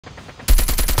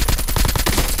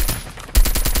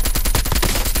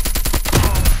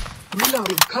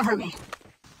Reloading. Cover me.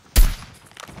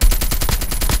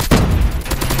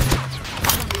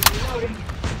 Reloading.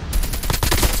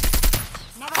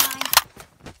 Never mind.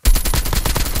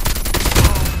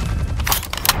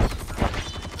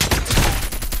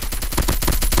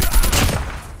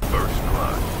 First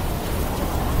blood.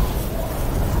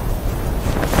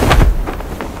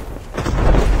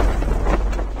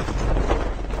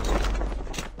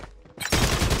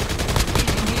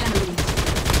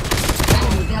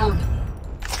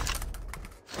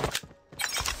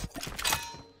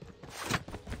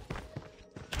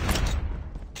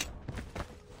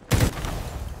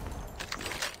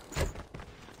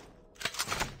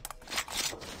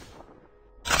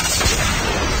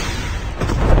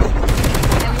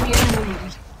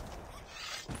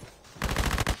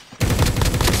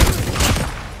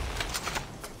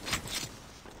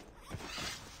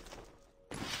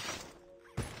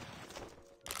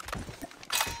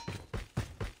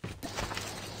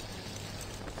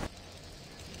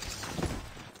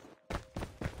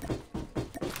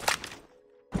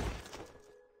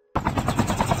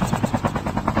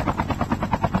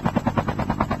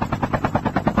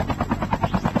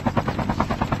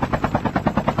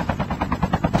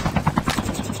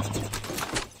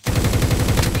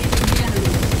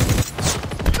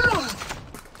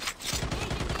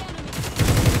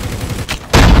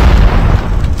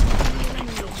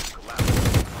 Enemy down. Enemy eliminated.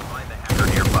 Find the hacker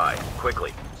nearby.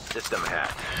 Quickly. System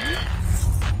hack.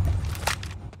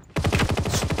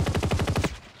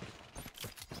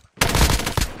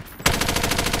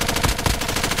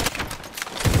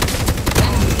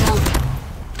 Enemy down.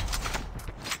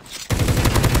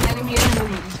 Enemy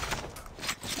eliminated.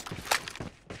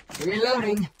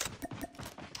 Reloading.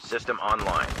 System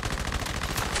online.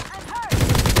 I'm hurt.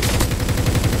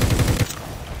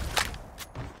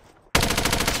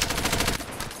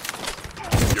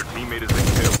 Your teammate has been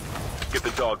killed. Get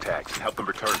the dog tags and help them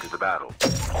return to the battle.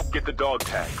 Get the dog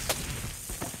tags.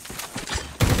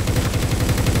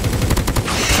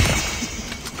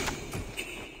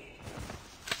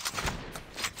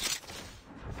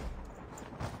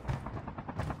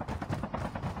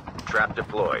 Trap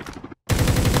deployed.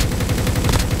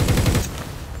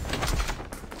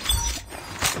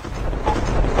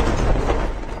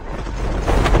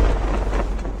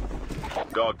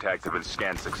 Dog tags have been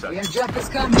scanned The successfully. airdrop is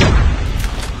coming.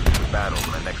 The battle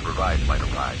when the next revive flight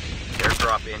arrives.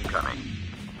 Airdrop incoming.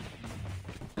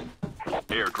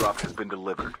 Airdrop has been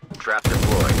delivered. Trap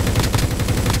deployed.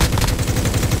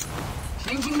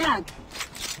 Changing mag.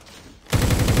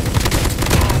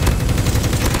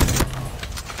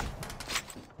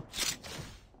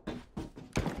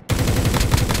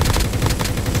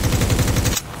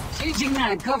 Changing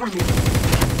mag. Cover me.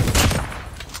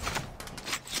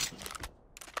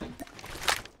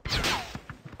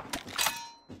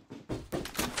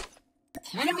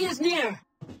 Enemy is near.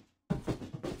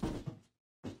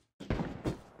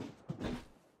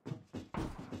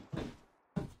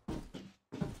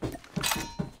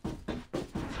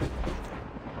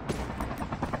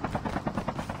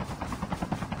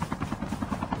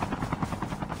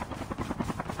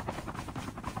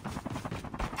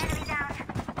 Enemy down.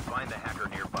 Find the hacker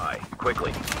nearby.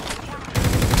 Quickly.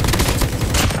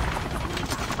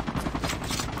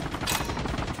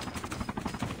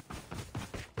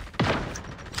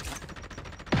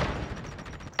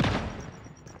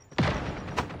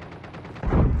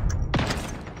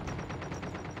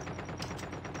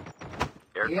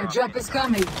 The airdrop is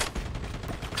coming.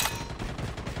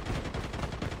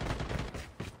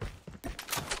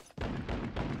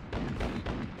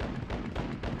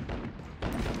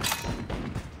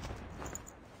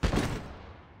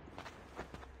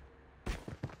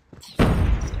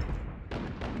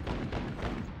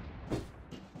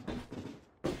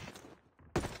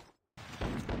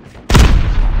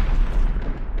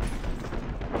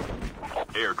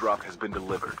 Airdrop has been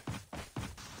delivered.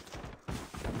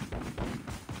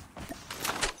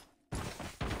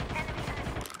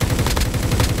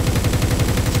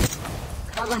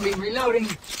 Cover me. Reloading.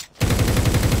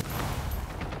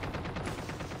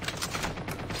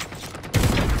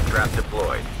 Trap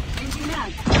deployed. Changing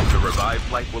mag. The revive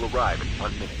flight will arrive in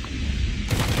 1 minute.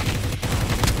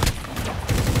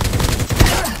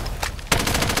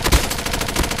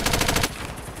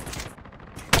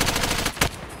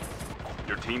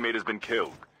 Your teammate has been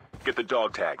killed. Get the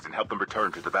dog tags and help them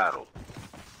return to the battle.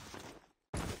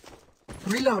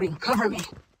 Reloading. Cover me.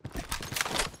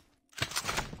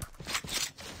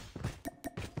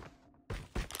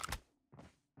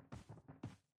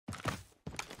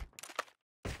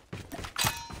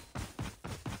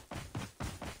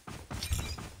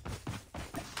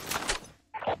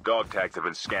 Dog tags have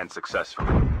been scanned successfully.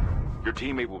 Your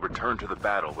teammate will return to the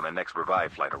battle when the next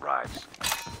revive flight arrives.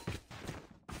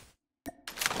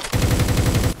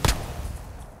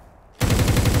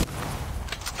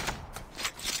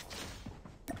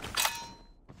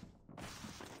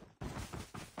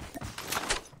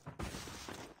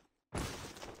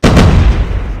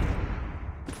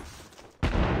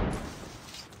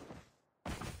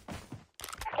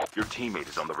 Your teammate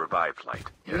is on the revive flight.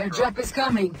 The airdrop is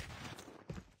coming.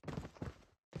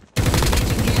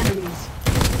 Engaging the enemies.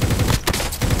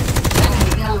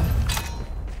 Enemy down.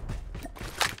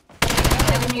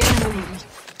 Enemy eliminated.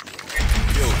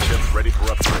 Kill chips ready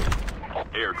for upgrade.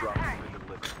 Airdrop has been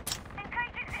delivered.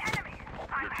 Engaging the enemy.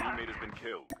 Your teammate has been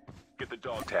killed. Get the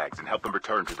dog tags and help them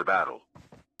return to the battle.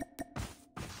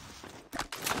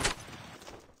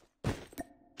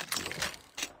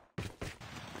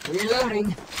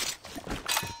 Reloading.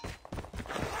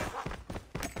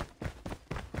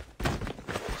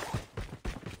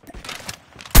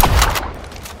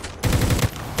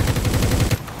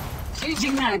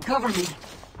 Changing mag, cover me.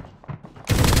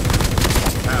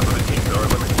 Half of the teams are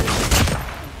eliminated.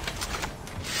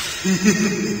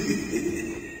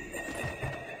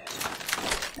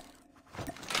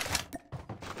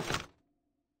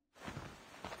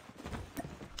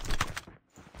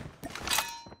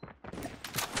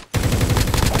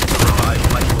 The revive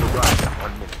flight will arrive in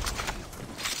 1 minute.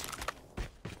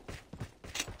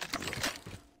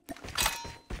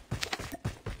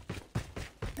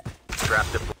 Trap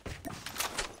deployed.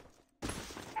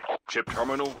 Chip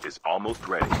terminal is almost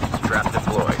ready. Trap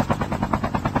deployed.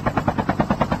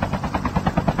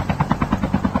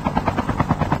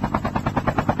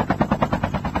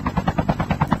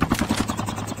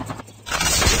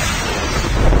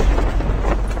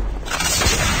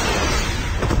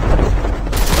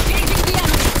 Engaging the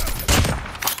enemy.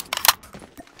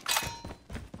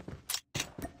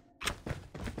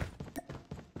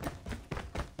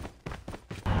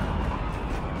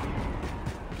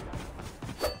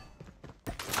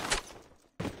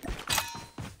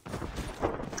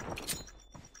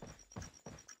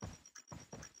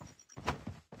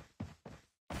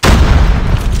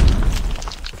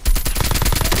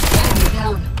 Enemy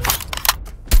down.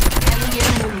 Enemy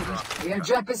eliminated. The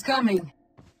airdrop is coming.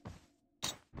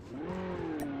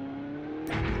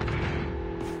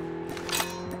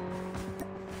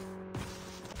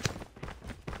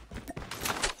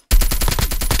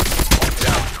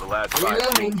 Down to the last 5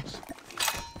 Reloading. teams.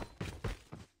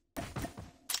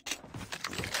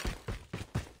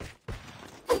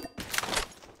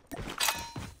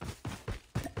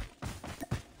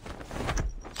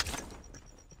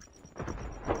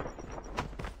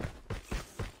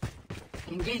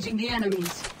 Engaging the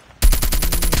enemies.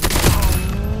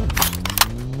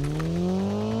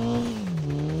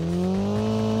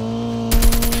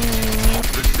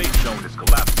 The safe zone is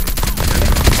collapsing.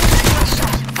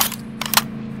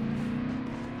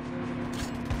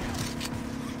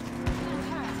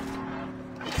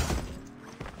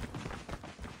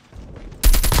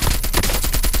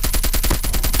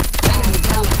 Enemy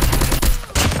down.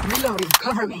 Reloading,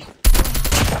 cover me.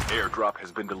 Airdrop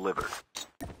has been delivered.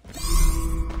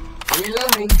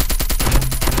 Reloading.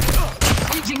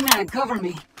 Changing mag, cover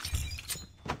me.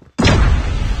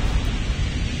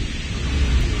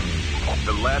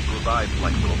 The last revive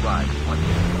flight will arrive in 1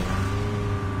 minute.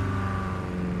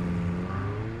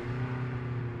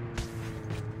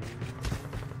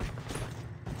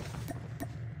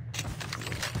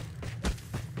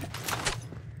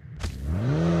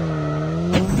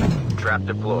 Trap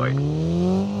deployed.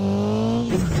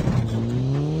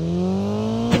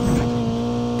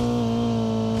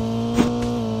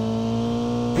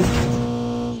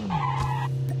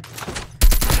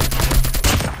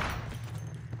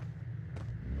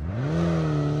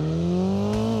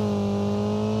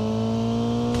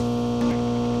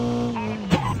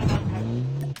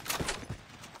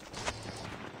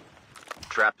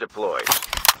 Trap deployed.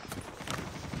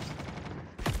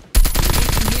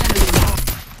 Engaging the enemy.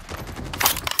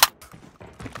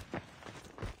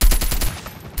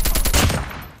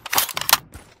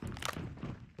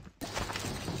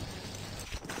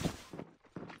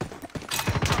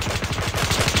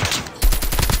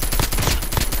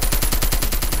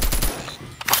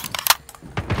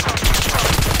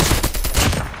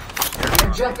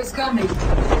 Airdrop is coming.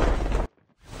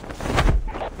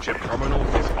 Chip terminal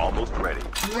is almost ready.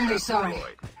 I'm really sorry.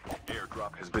 Deployed.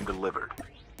 Airdrop has been delivered.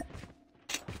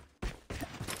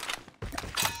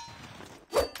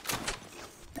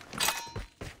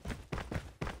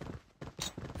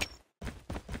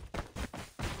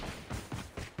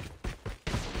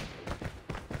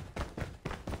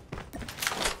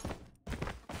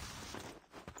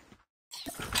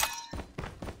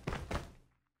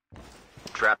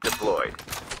 trap deployed.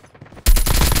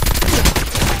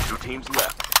 2 teams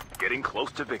left, getting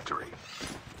close to victory.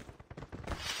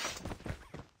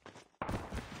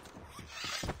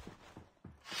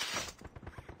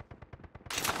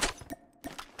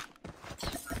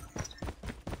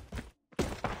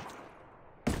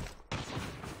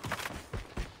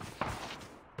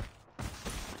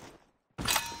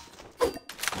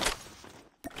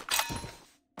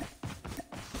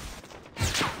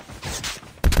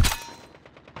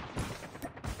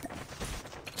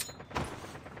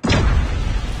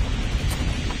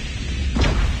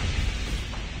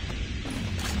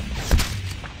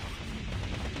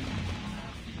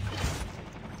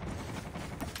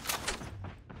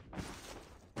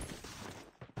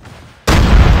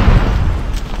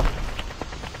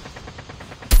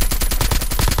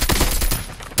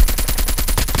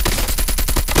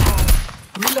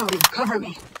 Reloading. Cover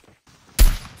me.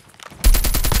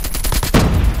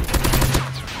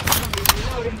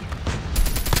 Reloading.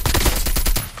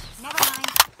 Never mind.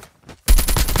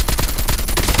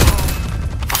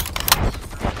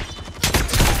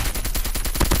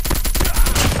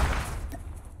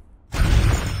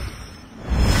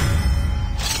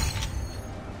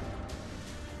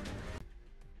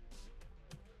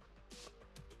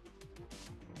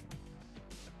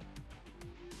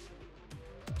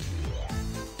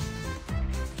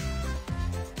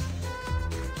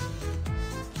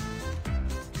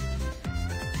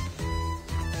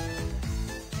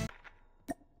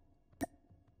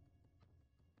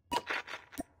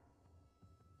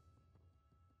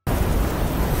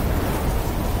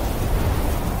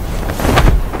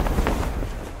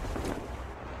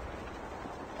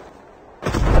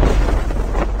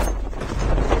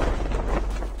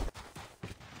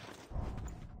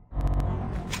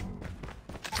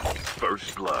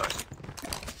 First blood.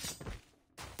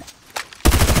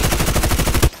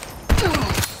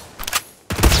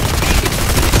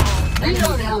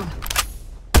 Reload down.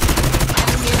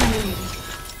 Enemy.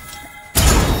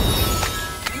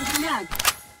 Changing mag.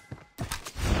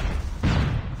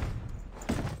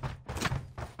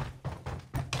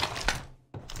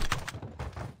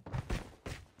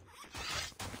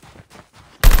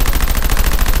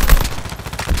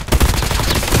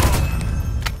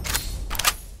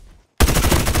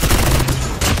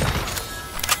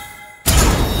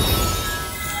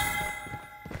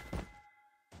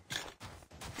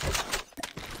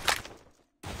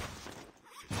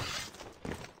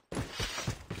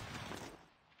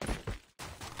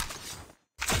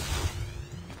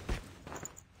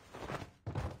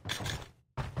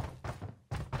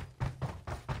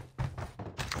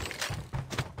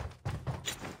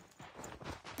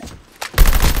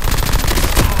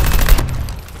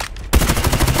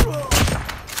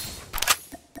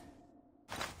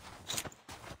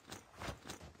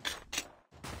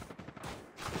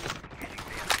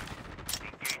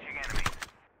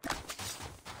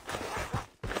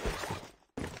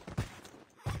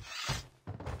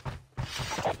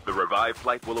 The revived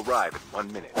flight will arrive in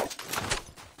 1 minute.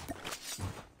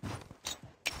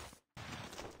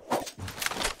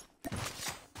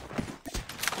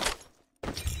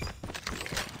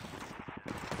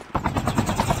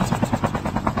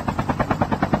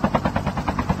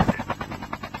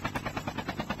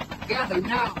 Gather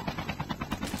now.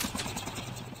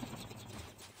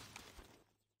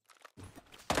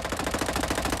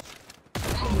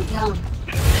 Enemy down.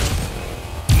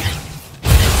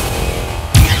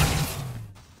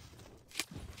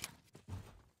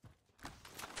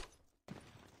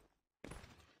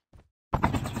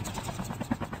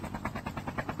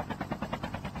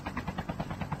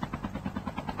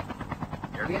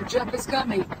 Area jump is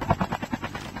coming.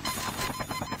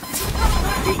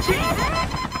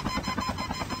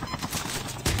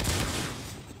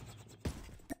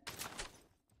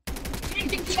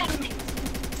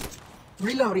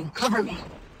 Reloading. Cover me.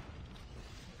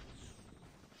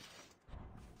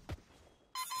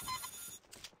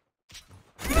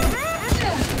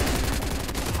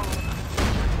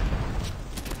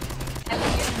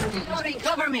 Reloading.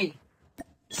 Cover me.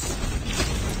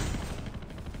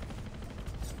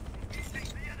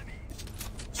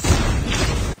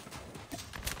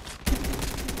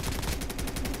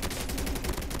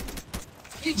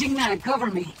 Changing mag. Cover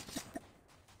me.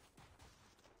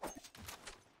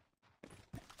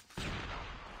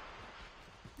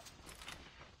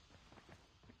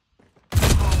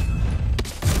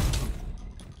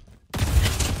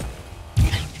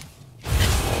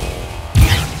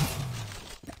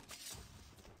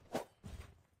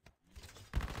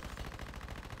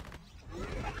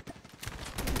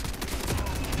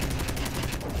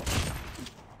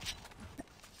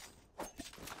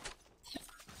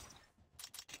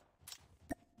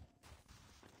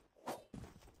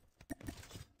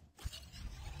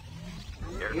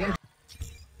 Yeah.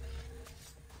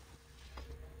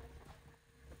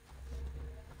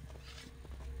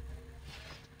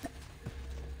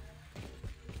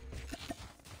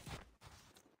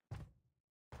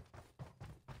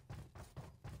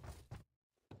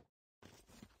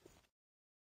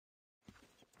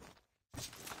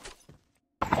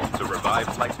 The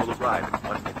revived flight will arrive in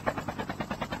 1 minute.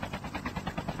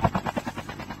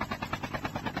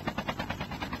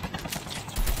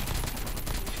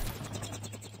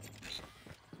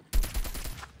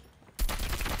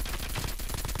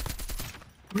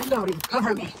 Reloading.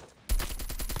 Cover me.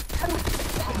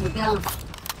 Battle down.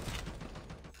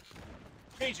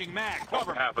 Changing mag.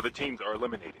 Over half of the teams are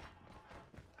eliminated.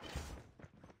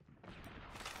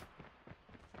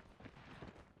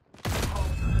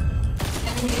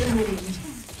 Enemy eliminated.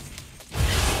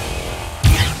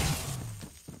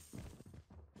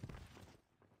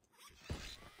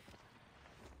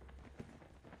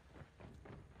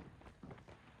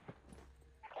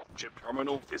 Chip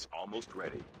terminal is almost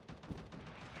ready.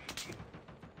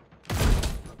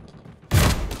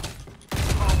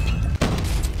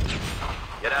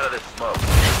 Get out of this smoke.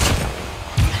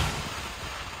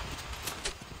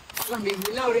 Cover me.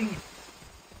 Reloading.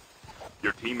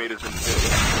 Your teammate has been killed.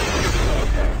 Get the dog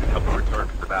tags and help them return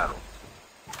to the battle.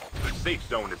 The safe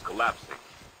zone is collapsing.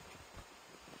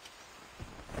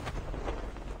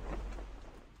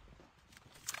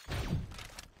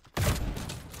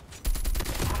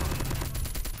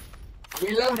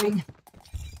 Reloading.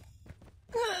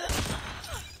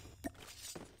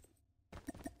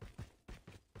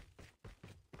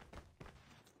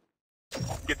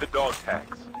 Get the dog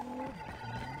tags.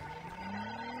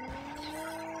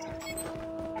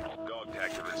 Dog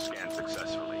tags have been scanned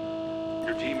successfully.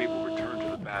 Your teammate will return to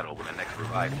the battle when the next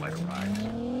revive flight arrives.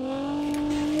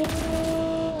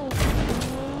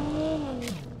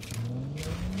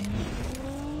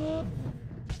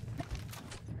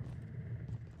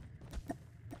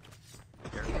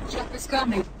 Jump is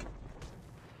coming.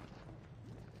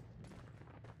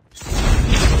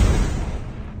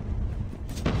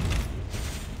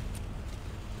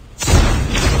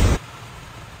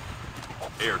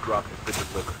 Airdrop has been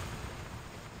delivered.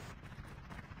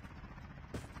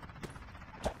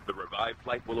 The revived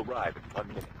flight will arrive in 1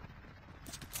 minute.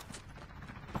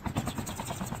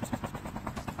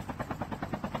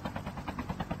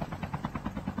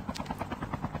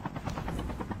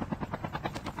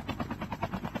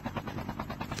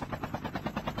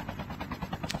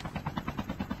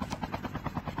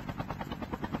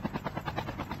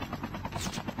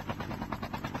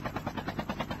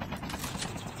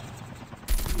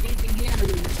 Engaging the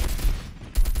enemy.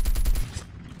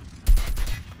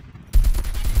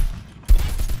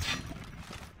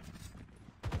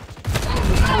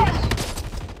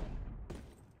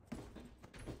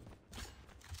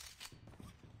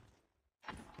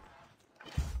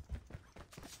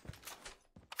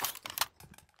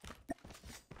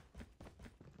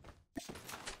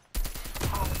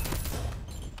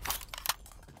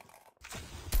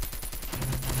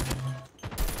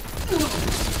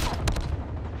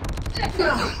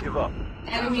 Don't give up.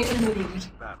 Enemy eliminated.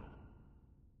 Battle.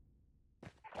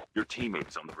 Your teammate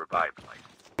is on the revived flight.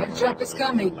 Airdrop is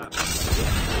coming.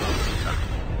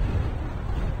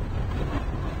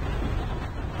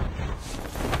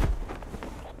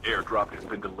 Airdrop has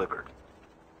been delivered.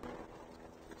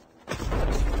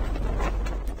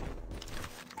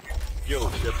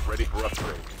 Skill ship ready for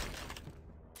upgrade.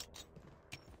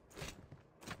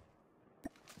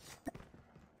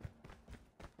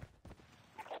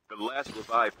 The last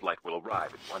revive flight will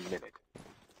arrive in 1 minute.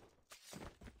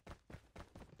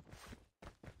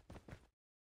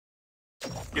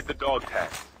 Get the dog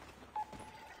tags.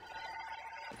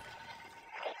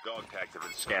 Dog tags have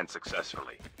been scanned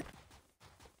successfully.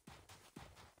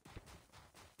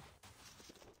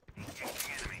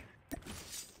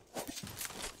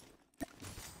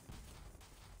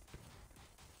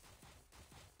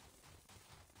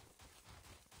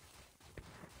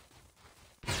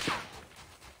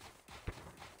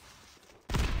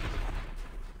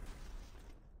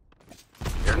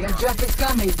 Airdrop is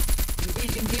coming.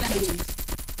 Engaging the enemy.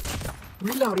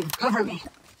 Reloading. Cover me.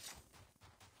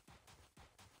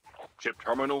 Chip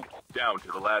terminal down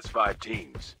to the last 5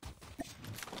 teams.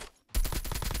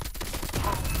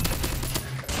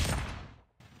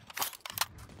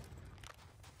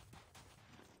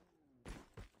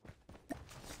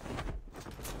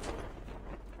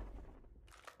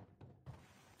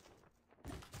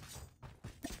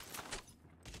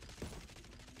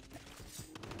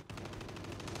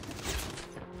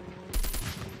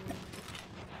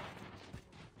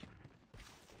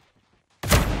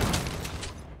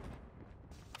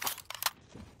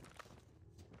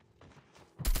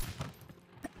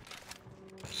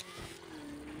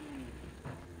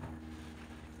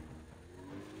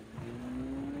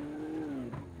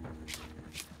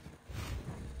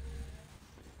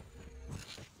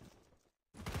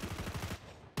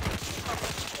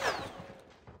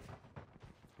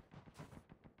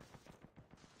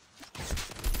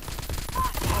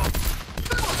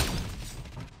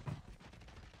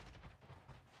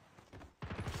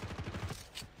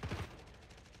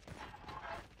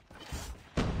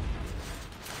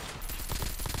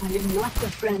 I am not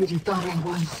the friend you thought I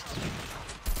was.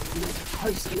 I'm not the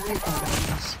person I thought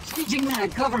I was. Staging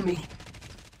mag, cover me.